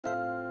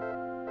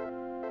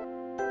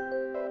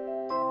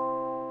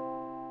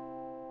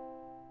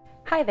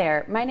Hi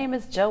there, my name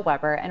is Jill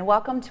Weber and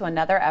welcome to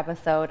another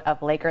episode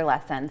of Laker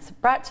Lessons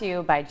brought to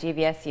you by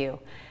GVSU.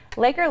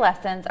 Laker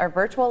Lessons are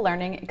virtual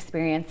learning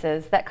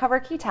experiences that cover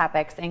key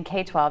topics in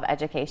K-12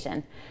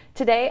 education.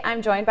 Today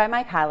I'm joined by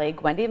my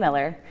colleague Wendy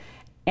Miller,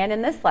 and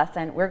in this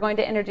lesson we're going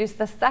to introduce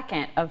the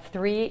second of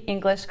 3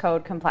 English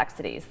code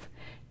complexities.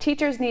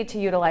 Teachers need to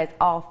utilize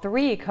all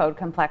 3 code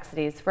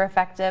complexities for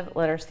effective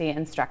literacy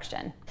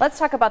instruction. Let's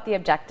talk about the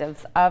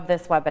objectives of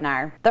this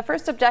webinar. The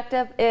first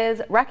objective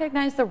is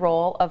recognize the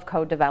role of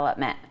code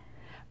development.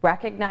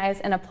 Recognize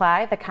and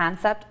apply the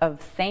concept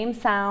of same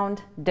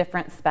sound,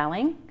 different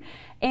spelling,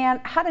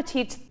 and how to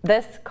teach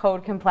this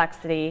code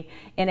complexity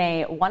in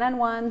a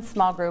one-on-one,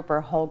 small group,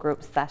 or whole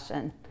group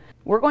session.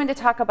 We're going to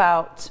talk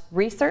about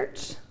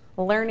research,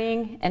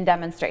 learning, and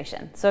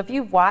demonstration. So if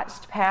you've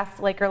watched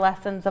past Laker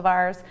lessons of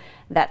ours,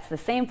 that's the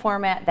same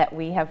format that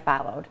we have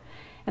followed.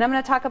 And I'm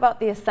going to talk about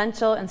the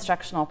essential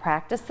instructional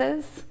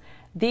practices.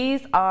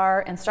 These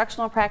are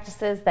instructional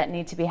practices that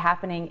need to be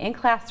happening in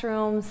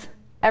classrooms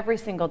every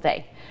single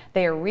day.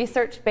 They are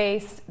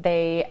research-based.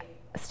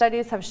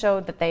 Studies have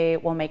showed that they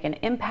will make an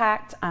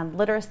impact on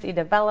literacy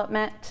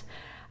development.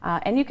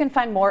 And you can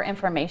find more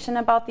information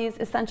about these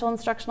essential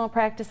instructional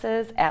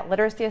practices at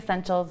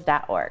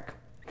literacyessentials.org.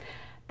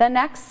 The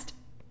next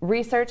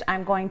research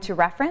I'm going to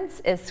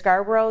reference is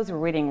Scarborough's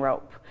reading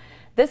rope.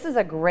 This is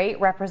a great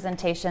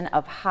representation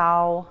of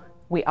how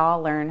we all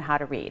learn how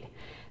to read.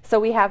 So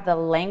we have the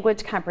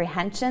language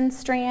comprehension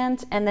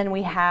strand, and then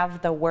we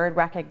have the word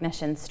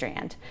recognition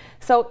strand.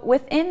 So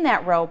within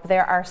that rope,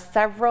 there are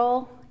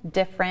several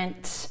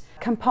different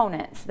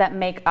components that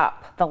make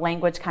up the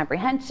language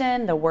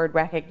comprehension, the word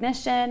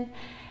recognition.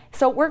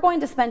 So we're going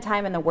to spend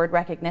time in the word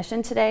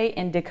recognition today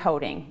in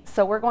decoding.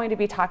 So we're going to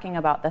be talking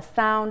about the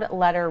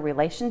sound-letter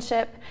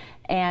relationship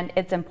and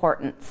its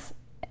importance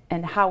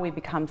and how we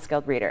become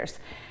skilled readers.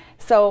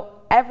 So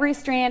every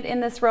strand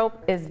in this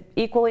rope is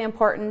equally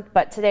important,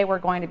 but today we're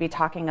going to be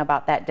talking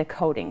about that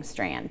decoding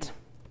strand.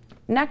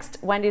 Next,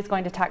 Wendy's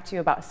going to talk to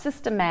you about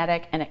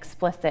systematic and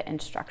explicit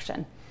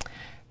instruction.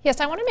 Yes,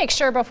 I want to make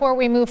sure before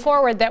we move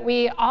forward that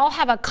we all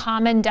have a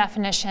common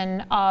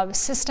definition of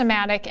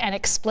systematic and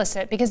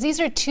explicit, because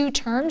these are 2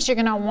 terms you're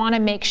going to want to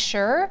make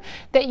sure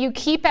that you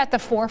keep at the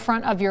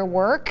forefront of your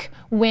work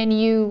when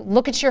you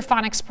look at your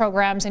phonics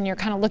programs and you're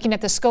kind of looking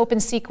at the scope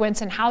and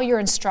sequence and how your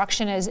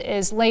instruction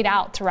is laid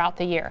out throughout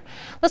the year.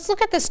 Let's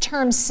look at this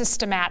term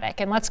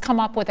systematic and let's come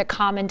up with a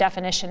common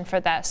definition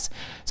for this.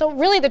 So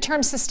really the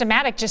term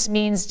systematic just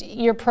means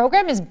your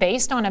program is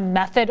based on a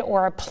method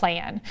or a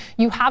plan.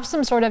 You have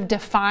some sort of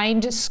defined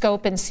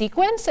scope and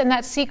sequence, and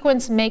that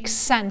sequence makes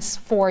sense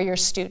for your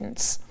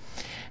students.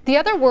 The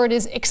other word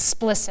is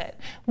explicit.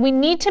 We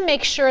need to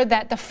make sure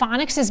that the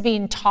phonics is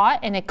being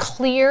taught in a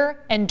clear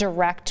and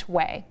direct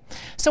way.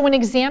 So when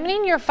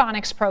examining your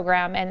phonics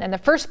program, and the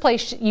first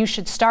place you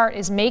should start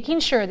is making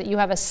sure that you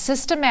have a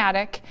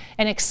systematic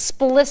and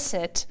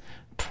explicit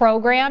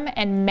program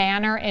and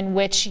manner in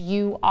which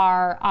you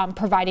are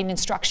providing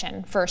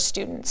instruction for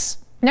students.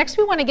 Next,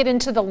 we want to get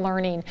into the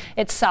learning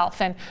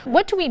itself, and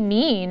what do we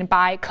mean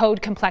by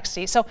code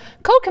complexity? So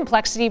code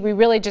complexity, we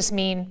really just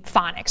mean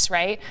phonics,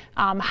 right?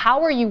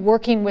 How are you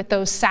working with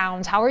those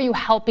sounds? How are you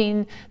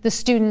helping the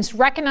students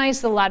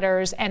recognize the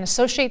letters and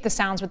associate the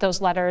sounds with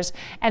those letters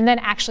and then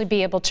actually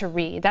be able to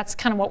read? That's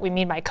kind of what we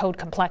mean by code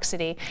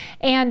complexity.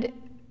 And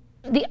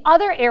the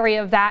other area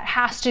of that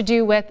has to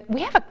do with, we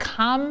have a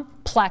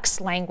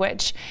complex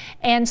language.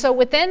 And so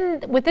within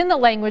the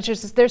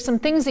languages, there's some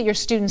things that your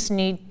students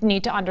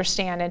need to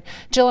understand. And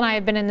Jill and I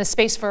have been in this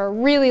space for a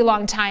really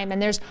long time,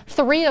 and there's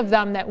 3 of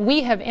them that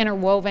we have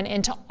interwoven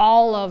into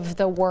all of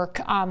the work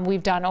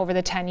we've done over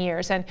the 10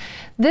 years. And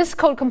this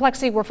code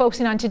complexity we're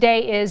focusing on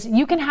today is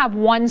you can have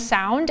one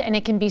sound and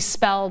it can be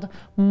spelled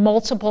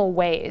multiple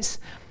ways.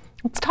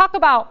 Let's talk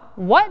about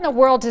what in the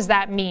world does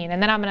that mean,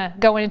 and then I'm going to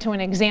go into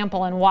an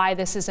example and why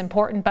this is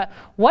important. But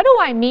what do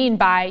I mean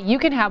by you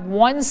can have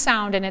one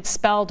sound and it's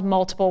spelled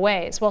multiple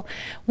ways? Well,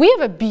 we have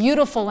a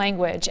beautiful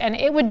language, and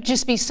it would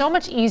just be so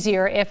much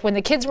easier if when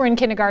the kids were in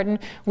kindergarten,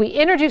 we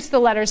introduced the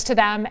letters to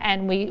them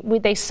and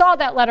they saw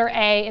that letter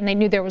A and they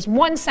knew there was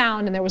one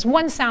sound and there was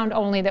one sound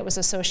only that was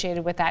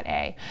associated with that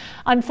A.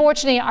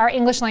 Unfortunately, our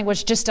English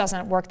language just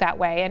doesn't work that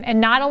way.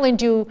 And not only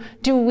do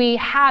we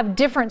have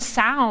different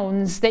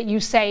sounds that you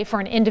say for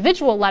an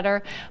individual letter,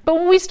 but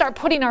when we start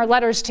putting our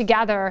letters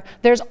together,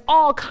 there's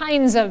all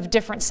kinds of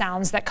different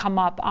sounds that come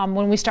up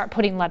when we start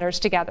putting letters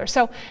together.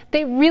 So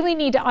they really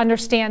need to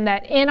understand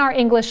that in our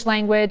English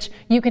language,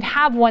 you can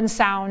have one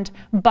sound,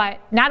 but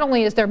not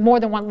only is there more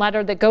than one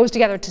letter that goes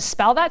together to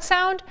spell that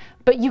sound,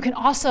 but you can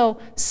also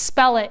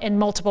spell it in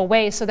multiple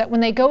ways so that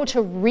when they go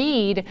to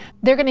read,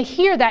 they're going to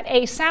hear that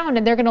A sound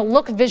and they're going to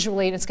look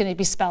visually and it's going to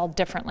be spelled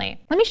differently.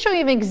 Let me show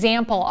you an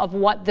example of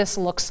what this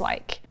looks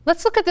like.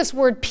 Let's look at this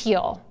word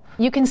peel.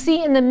 You can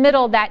see in the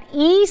middle that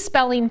E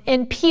spelling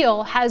in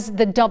peel has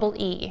the double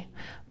E.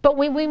 But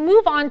when we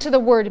move on to the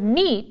word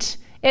meat,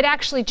 it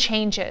actually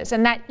changes,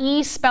 and that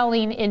E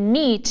spelling in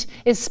meat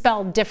is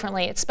spelled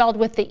differently. It's spelled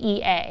with the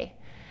EA.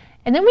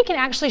 And then we can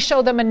actually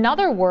show them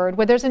another word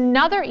where there's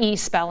another E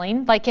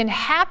spelling, like in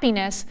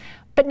happiness,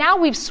 but now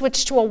we've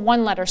switched to a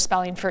one-letter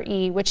spelling for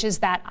E, which is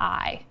that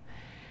I.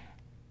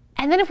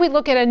 And then if we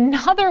look at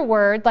another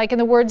word, like in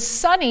the word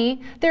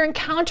sunny, they're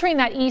encountering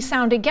that E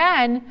sound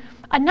again,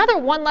 another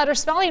one-letter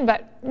spelling,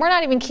 but we're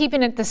not even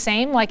keeping it the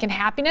same, like in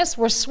happiness.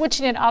 We're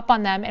switching it up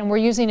on them, and we're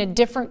using a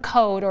different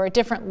code or a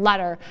different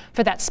letter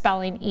for that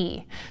spelling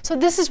E. So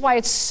this is why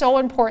it's so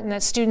important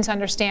that students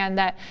understand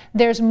that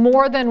there's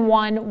more than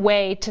one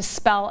way to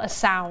spell a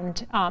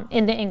sound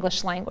in the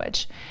English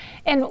language.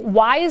 And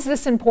why is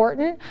this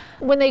important?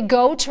 When they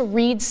go to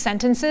read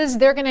sentences,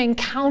 they're going to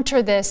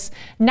encounter this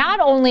not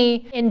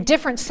only in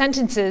different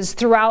sentences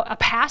throughout a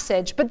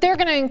passage, but they're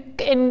going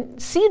to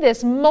see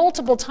this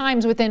multiple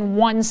times within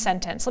one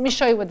sentence. Let me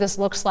show you what this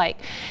looks like.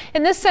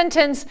 In this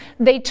sentence,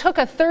 they took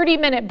a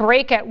 30-minute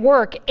break at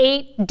work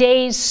 8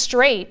 days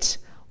straight.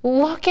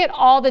 Look at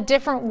all the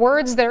different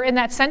words that are in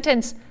that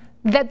sentence,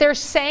 that they're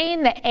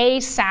saying the A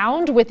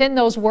sound within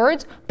those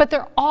words, but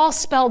they're all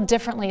spelled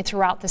differently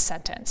throughout the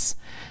sentence.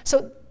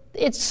 So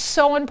it's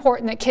so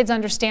important that kids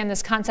understand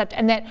this concept,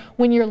 and that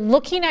when you're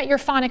looking at your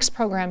phonics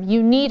program,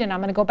 you need, and I'm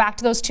going to go back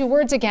to those two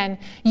words again,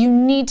 you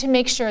need to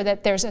make sure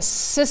that there's a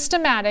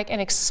systematic and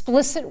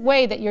explicit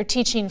way that you're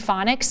teaching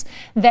phonics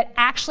that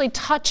actually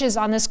touches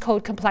on this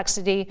code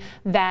complexity,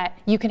 that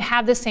you can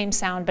have the same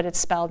sound, but it's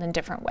spelled in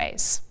different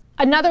ways.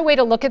 Another way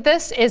to look at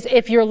this is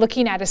if you're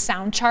looking at a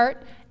sound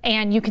chart.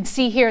 And you can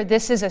see here,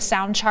 this is a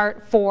sound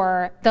chart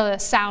for the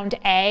sound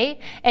A.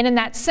 And in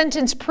that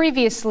sentence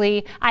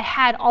previously, I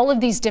had all of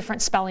these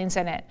different spellings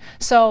in it.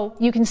 So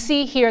you can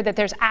see here that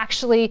there's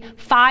actually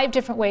 5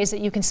 different ways that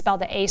you can spell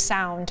the A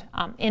sound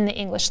in the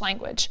English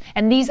language.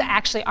 And these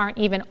actually aren't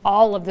even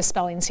all of the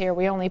spellings here.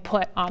 We only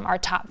put our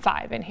top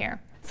 5 in here.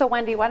 So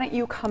Wendy, why don't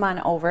you come on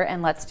over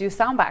and let's do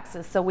sound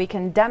boxes so we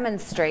can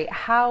demonstrate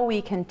how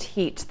we can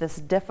teach this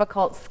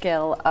difficult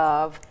skill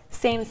of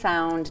same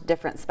sound,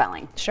 different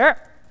spelling. Sure.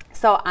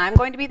 So I'm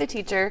going to be the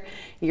teacher,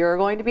 you're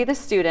going to be the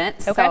student,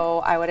 okay. So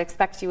I would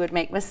expect you would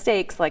make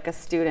mistakes like a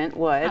student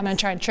would. I'm going to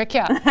try and trick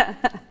you.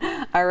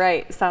 All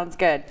right, sounds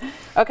good.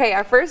 Okay,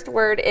 our first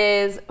word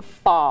is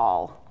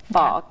fall.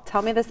 Fall. Okay.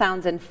 Tell me the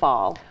sounds in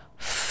fall.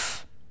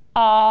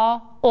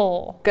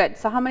 O. Good.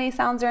 So how many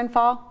sounds are in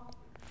fall?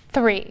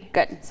 3.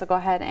 Good. So go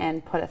ahead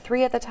and put a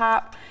 3 at the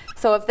top.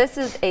 So if this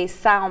is a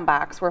sound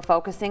box, we're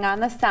focusing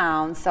on the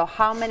sounds. So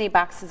how many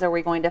boxes are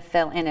we going to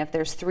fill in if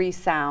there's 3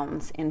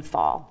 sounds in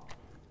fall?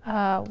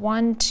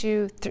 1,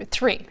 2,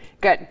 3.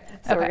 Good.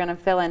 So okay. We're going to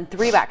fill in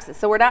 3 boxes.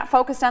 So we're not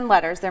focused on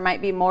letters. There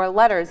might be more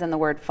letters in the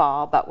word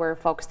fall, but we're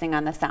focusing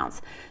on the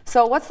sounds.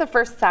 So what's the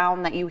first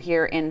sound that you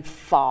hear in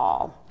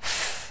fall?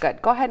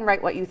 Good. Go ahead and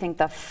write what you think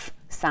the F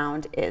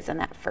sound is in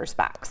that first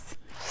box.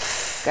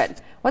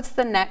 Good. What's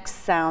the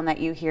next sound that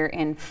you hear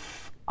in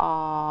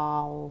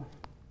fall?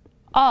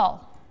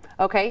 All.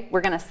 Okay.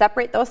 We're going to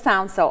separate those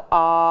sounds. So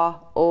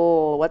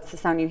oh. What's the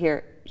sound you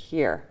hear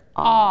here?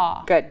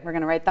 Aw. Good. We're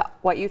going to write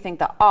what you think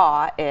the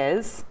aw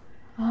is.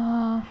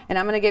 And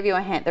I'm going to give you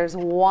a hint. There's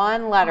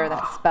one letter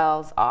that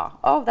spells aw.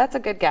 Oh, that's a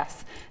good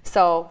guess.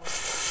 So,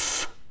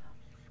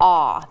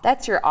 aw.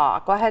 That's your aw.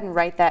 Go ahead and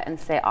write that and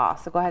say aw.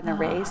 So go ahead and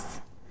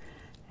erase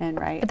and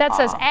write But that aw.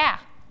 says ah.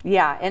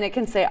 Yeah, and it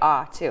can say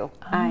aw too.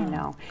 I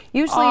know.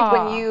 Usually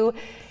when you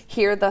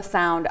hear the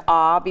sound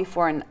aw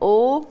before an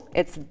o,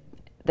 it's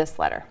this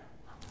letter.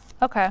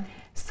 Okay.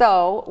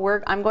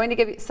 So I'm going to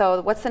give you,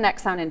 so what's the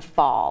next sound in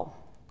fall?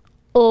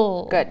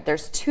 O. Good.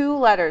 There's 2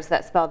 letters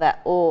that spell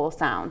that O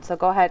sound. So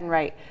go ahead and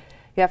write,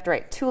 you have to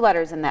write 2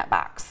 letters in that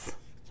box.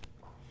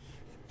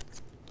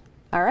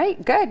 All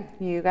right, good.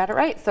 You got it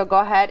right. So go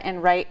ahead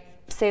and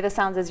say the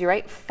sounds as you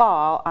write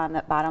fall on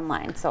that bottom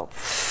line. So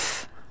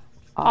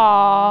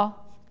aw,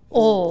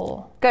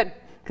 o. Good,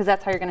 because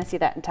that's how you're going to see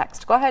that in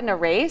text. Go ahead and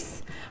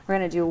erase. We're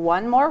going to do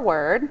one more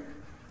word.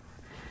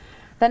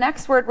 The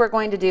next word we're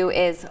going to do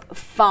is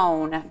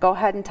phone. Go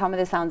ahead and tell me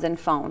the sounds in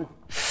phone.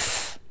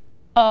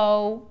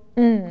 O.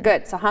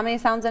 Good. So how many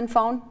sounds in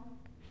phone?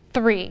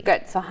 3.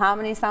 Good. So how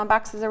many sound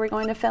boxes are we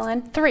going to fill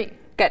in? 3.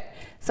 Good.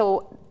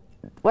 So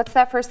what's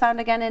that first sound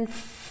again in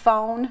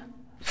phone?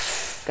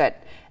 Good.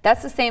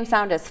 That's the same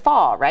sound as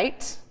fall,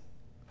 right?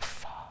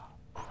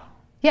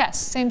 Yes,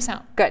 same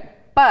sound. Good.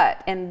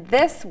 But in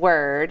this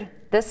word,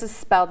 this is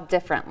spelled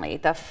differently,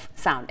 the F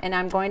sound. And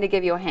I'm going to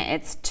give you a hint.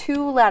 It's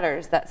 2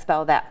 letters that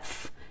spell that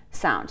F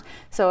sound.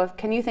 So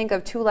can you think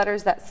of 2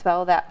 letters that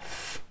spell that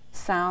F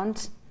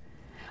sound?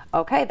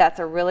 Okay, that's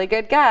a really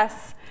good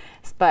guess.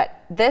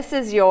 But this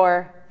is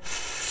your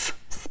F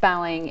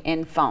spelling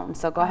in phone.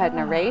 So go ahead and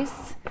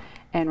erase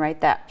and write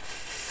that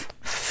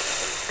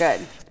F.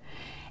 Good.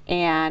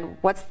 And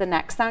what's the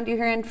next sound you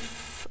hear in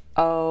F?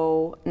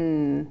 O.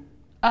 N.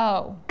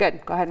 O.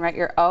 Good. Go ahead and write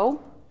your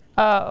O.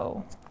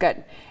 O.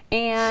 Good.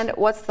 And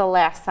what's the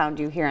last sound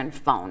you hear in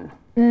phone?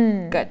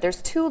 Good.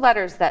 There's 2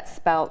 letters that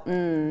spell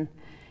N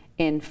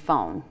in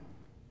phone.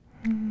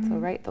 So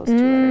write those 2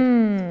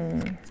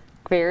 letters.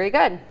 Very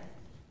good.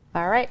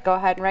 All right, go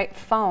ahead and write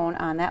phone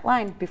on that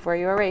line before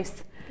you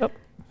erase. Yep.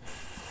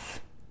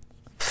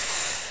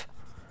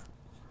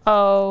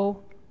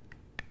 O,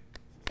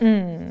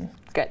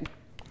 Good.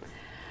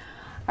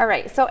 All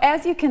right, so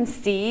as you can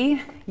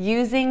see,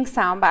 using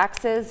sound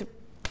boxes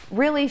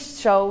really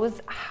shows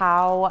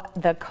how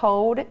the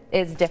code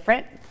is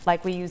different.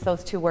 Like we use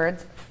those two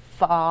words,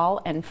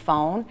 fall and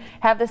phone,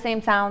 have the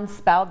same sound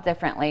spelled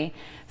differently.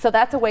 So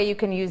that's a way you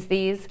can use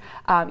these.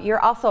 You're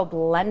also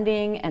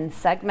blending and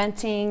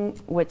segmenting,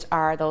 which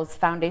are those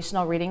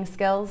foundational reading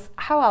skills.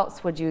 How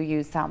else would you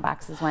use sound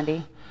boxes,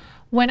 Wendy?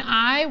 When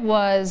I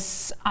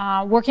was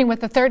working with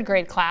the 3rd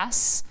grade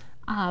class,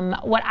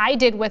 what I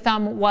did with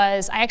them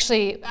was I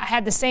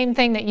had the same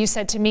thing that you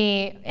said to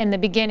me in the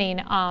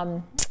beginning.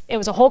 It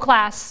was a whole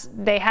class.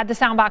 They had the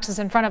sound boxes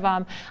in front of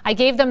them. I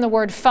gave them the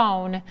word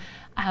phone.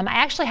 I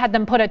actually had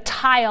them put a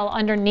tile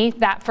underneath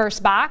that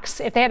first box.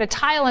 If they had a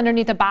tile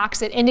underneath a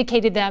box, it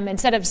indicated them,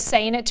 instead of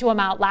saying it to them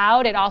out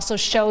loud, it also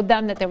showed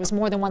them that there was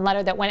more than one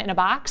letter that went in a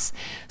box.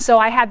 So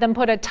I had them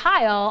put a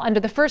tile under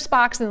the first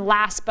box and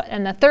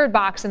the third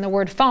box in the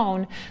word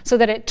phone, so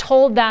that it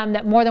told them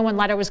that more than one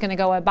letter was going to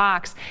go in a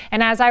box.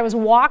 And as I was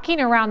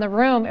walking around the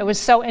room, it was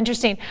so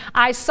interesting.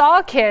 I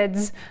saw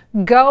kids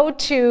go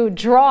to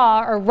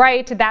draw or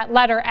write that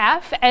letter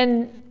F,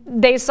 and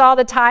they saw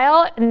the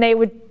tile and they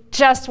would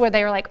just where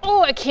they were like,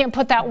 oh, I can't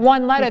put that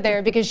one letter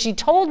there because she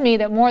told me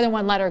that more than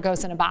one letter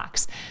goes in a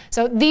box.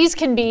 So these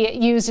can be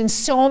used in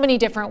so many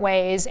different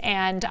ways,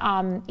 and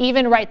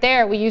even right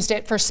there, we used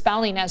it for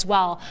spelling as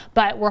well.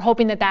 But we're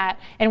hoping that,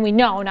 and we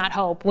know, not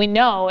hope, we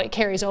know it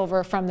carries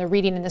over from the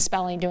reading and the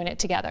spelling, doing it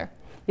together.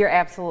 You're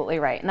absolutely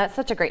right. And that's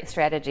such a great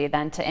strategy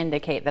then to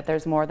indicate that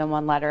there's more than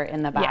one letter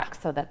in the box,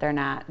 so that they're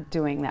not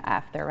doing the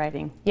F, they're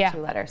writing 2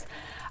 letters.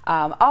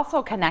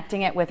 Also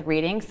connecting it with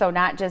reading, so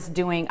not just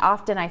doing,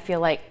 often I feel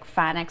like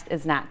phonics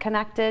is not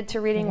connected to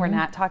reading. We're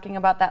not talking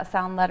about that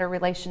sound letter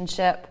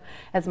relationship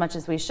as much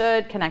as we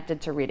should, connected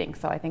to reading.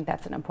 So I think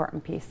that's an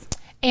important piece.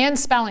 And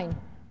spelling.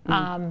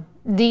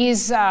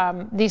 These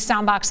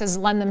sound boxes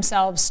lend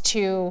themselves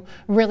to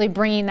really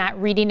bringing that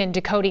reading and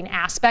decoding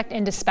aspect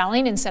into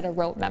spelling instead of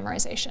rote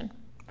memorization.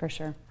 For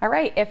sure. All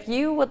right, if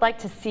you would like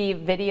to see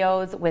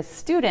videos with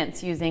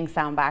students using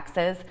sound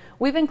boxes,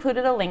 we've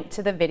included a link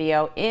to the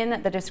video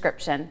in the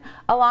description,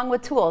 along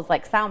with tools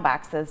like sound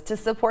boxes to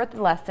support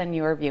the lesson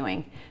you are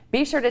viewing.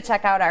 Be sure to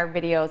check out our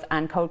videos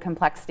on code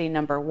complexity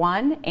number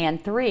 1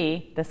 and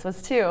 3, this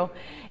was 2,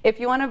 if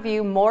you want to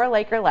view more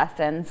Laker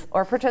lessons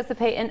or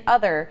participate in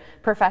other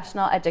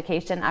professional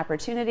education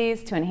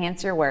opportunities to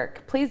enhance your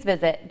work. Please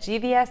visit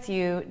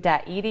gvsu.edu/CSO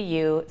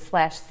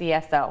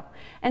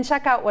and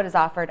check out what is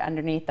offered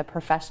underneath the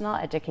Professional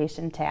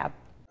Education tab.